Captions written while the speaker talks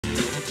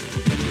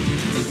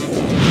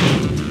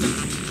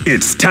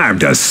It's time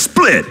to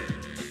split!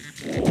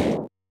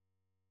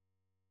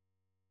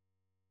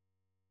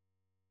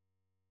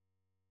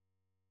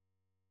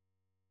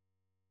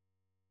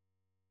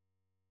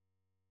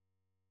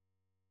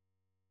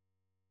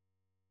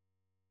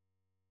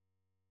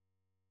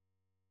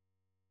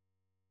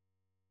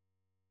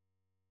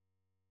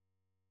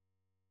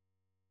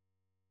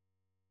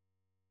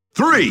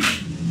 Three,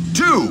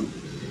 two,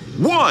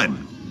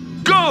 one,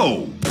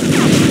 go!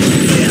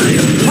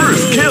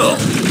 First kill!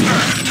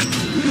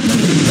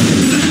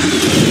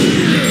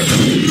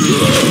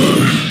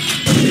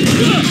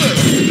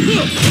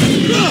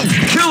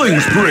 Killing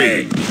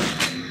spree!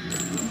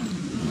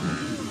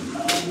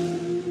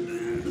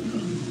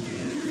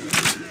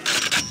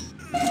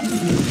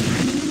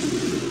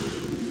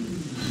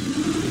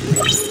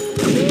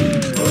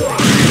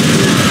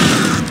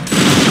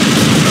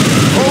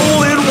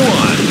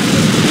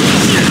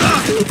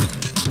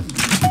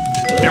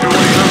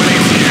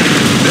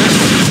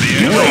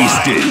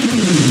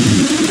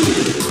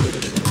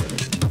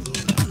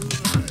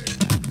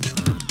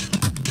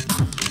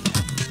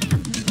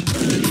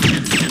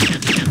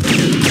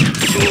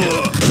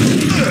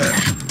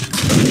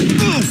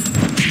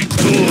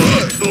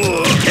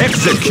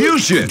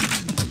 Execution!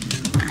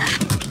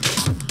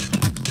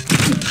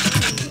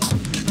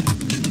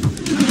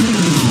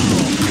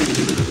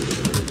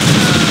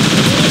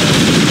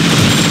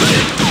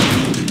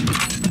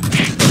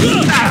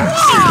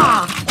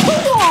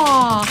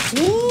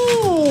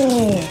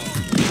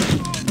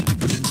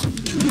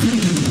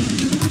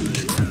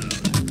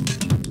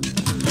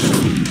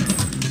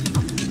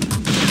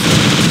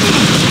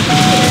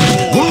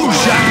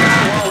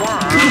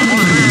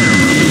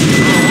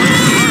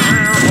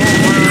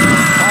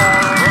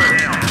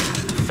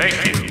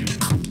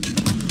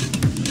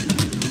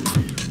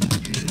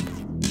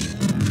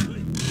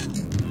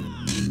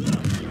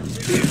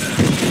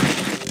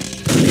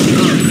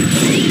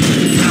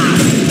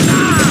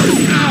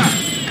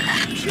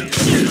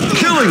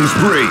 Killing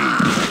spree!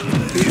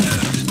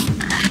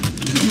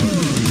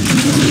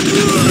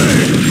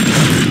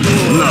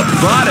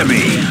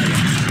 Lobotomy!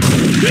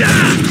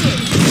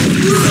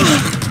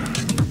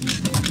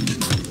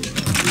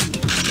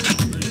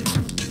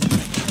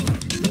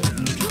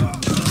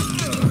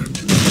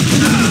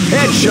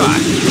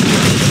 Headshot!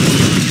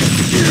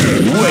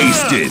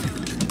 Wasted!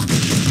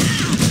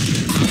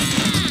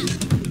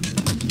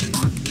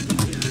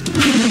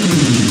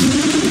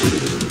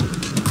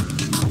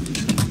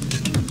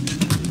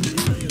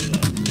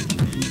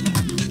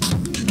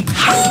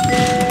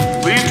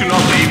 Please do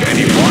not leave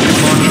any rocket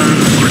launchers,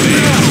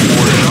 grenades,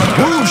 or shotguns.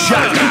 Boom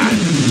shotgun!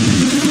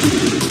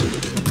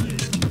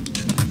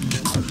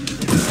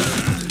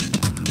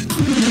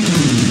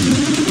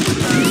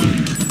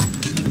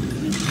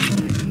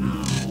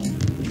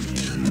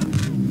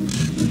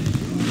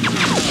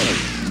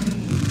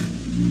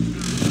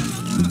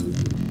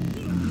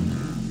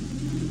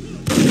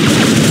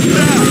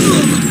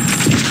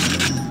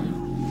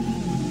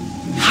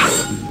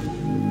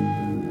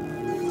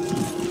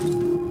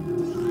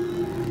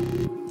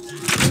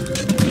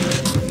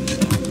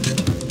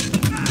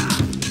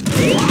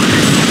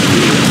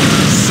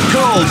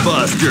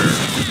 Buster!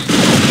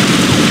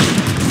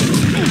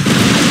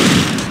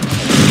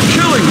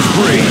 Killing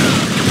spree!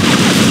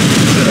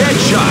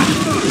 Headshot!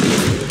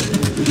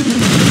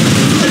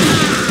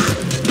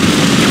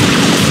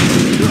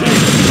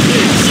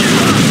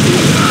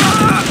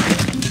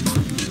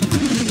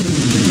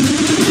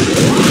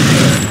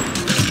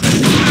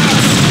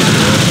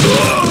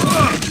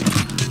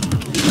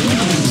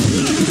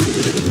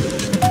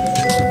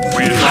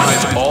 We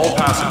advise all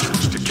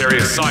passengers to carry a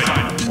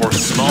sidearm or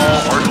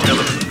small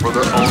artillery for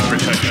their own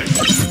protection.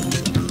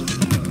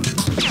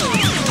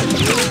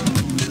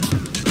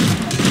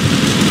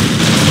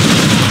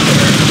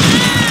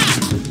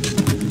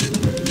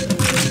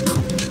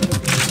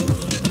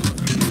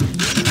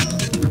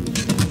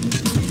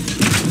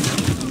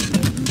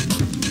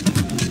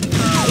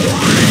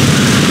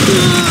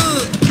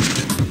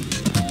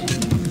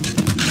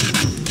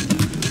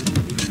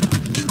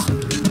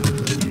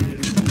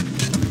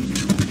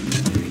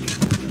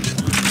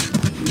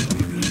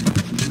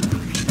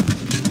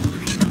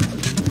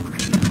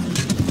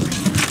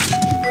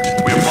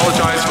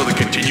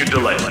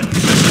 Delay.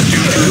 This is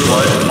due to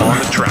blood on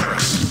the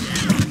tracks.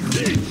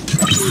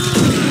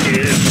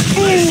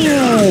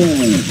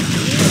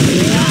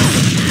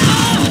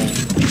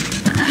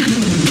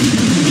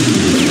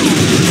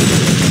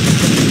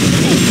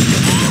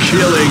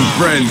 Killing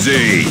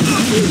frenzy!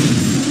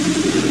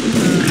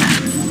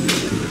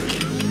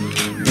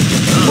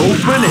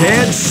 Open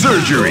head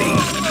surgery!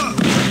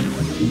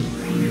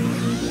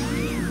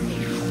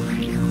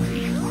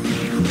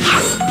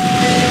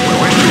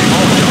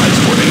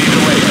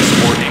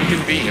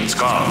 Inconvenience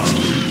caused.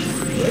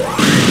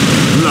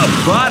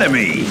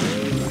 Lobotomy!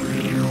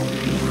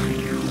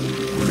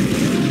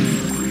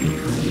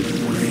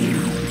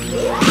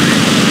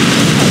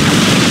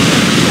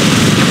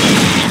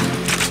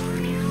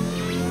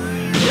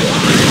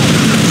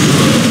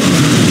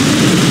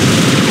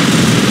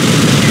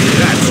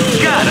 That's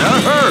gotta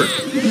hurt!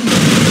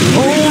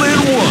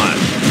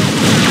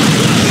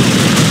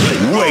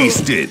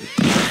 Wasted.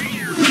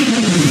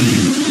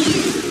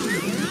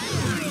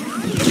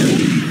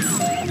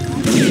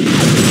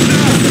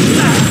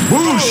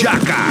 Boom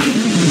shaka.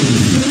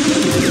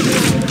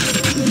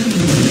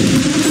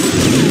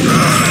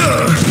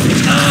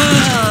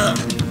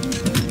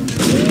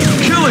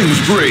 Killing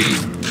spree.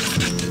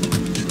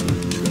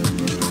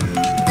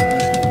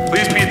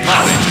 Please be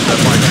advised that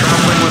by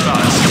traveling with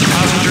us,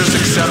 passengers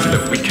accept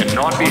that we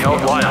cannot be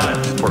held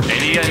liable for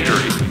any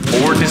injury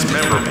or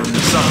dismemberment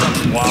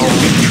suffered while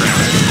in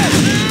transit.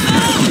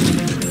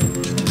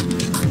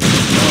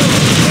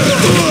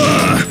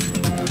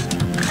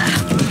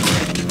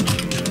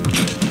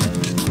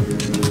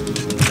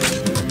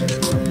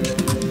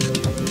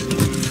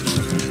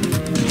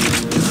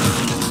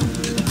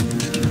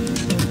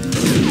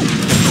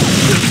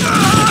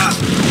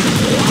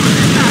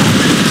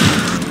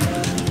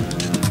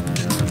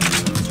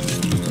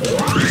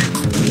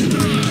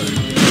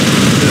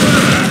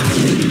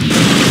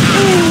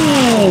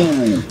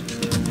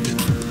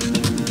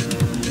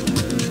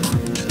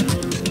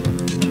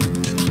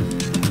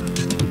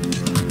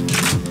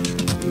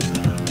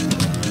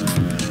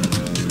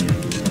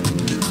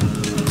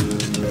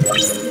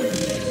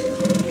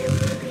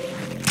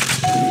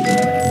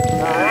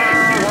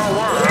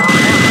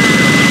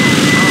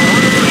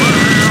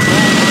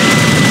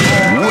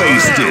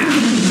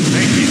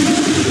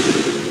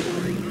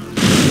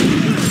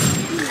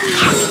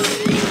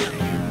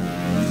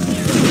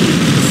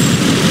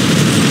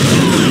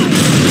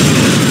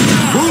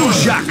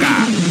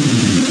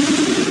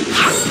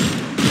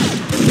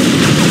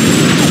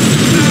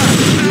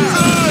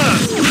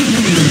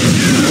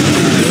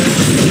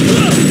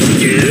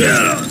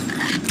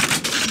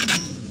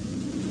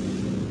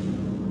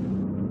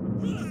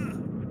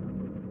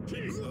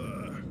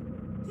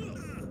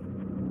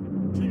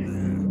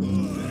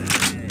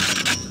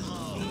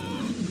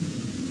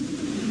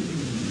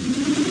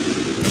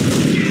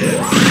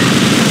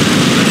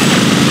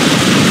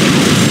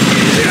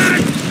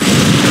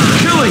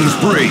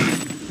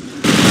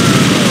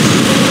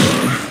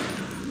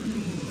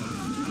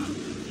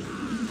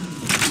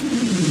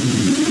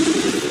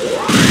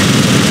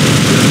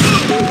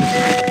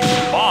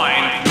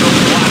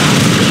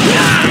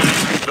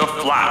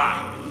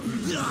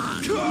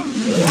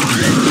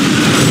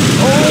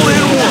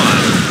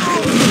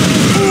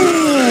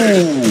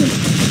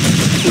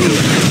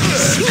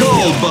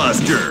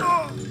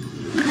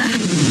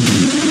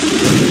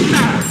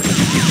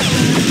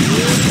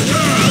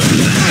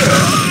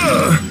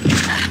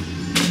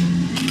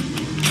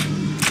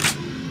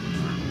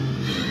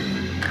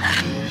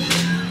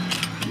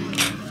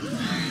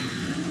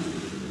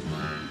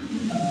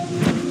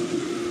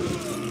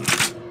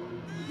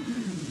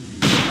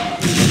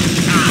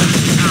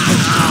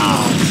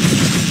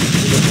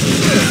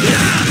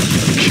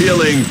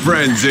 Killing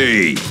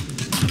frenzy.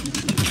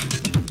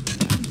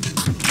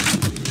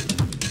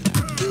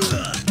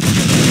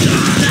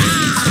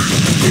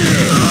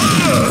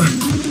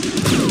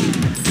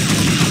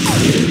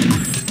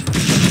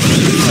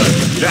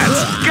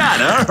 That's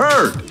gotta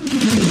hurt.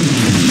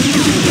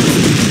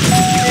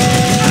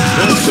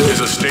 This is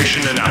a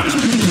station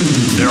announcement.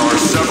 There are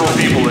several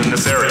people in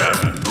this area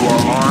who are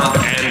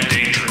armed and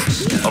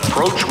dangerous.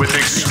 Approach with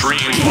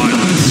extreme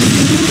violence.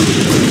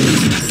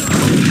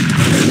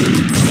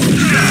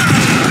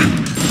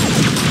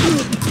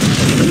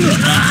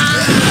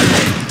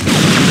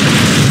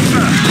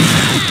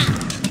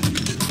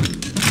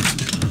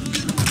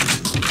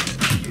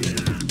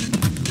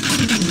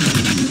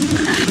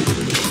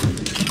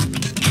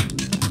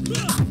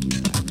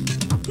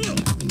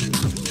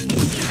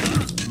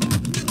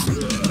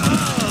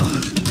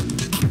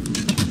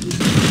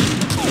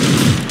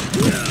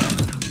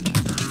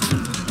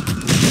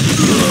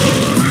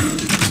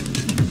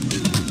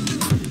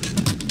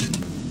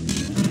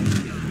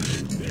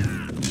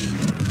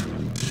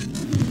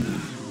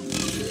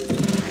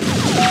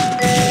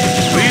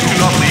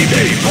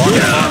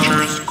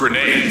 Launchers,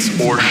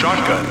 grenades, or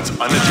shotguns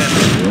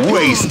unattended.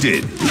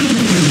 Wasted.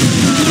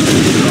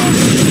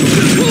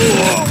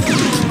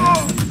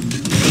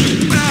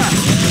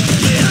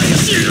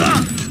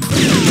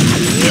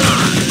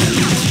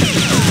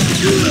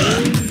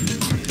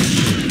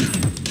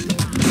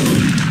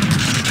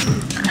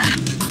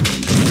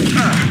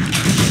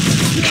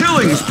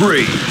 Killing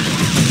spree.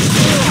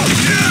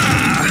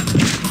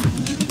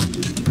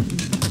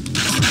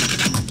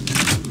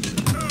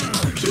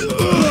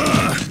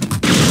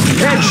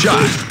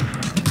 Headshot.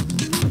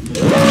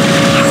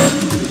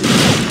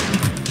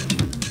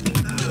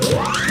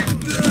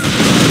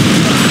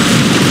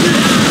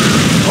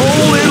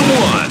 Hole in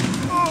one.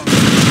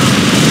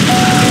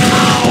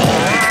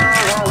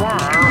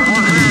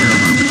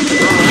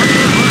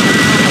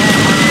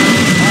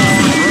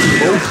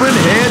 Open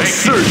head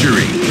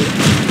surgery.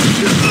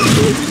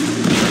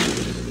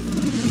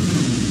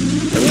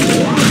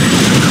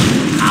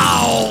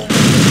 Ow.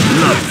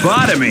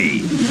 Lobotomy.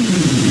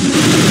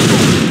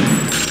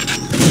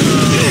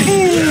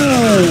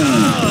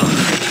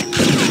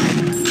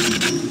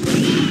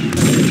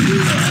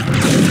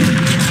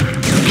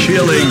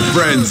 Killing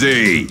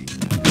frenzy.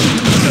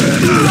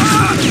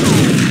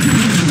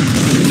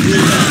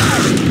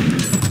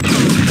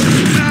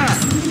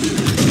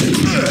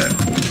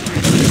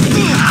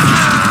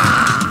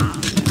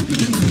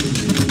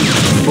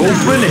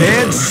 Open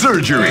head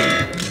surgery.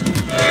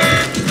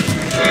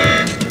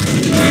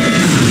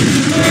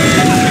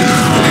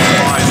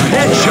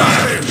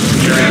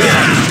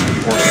 Headshot.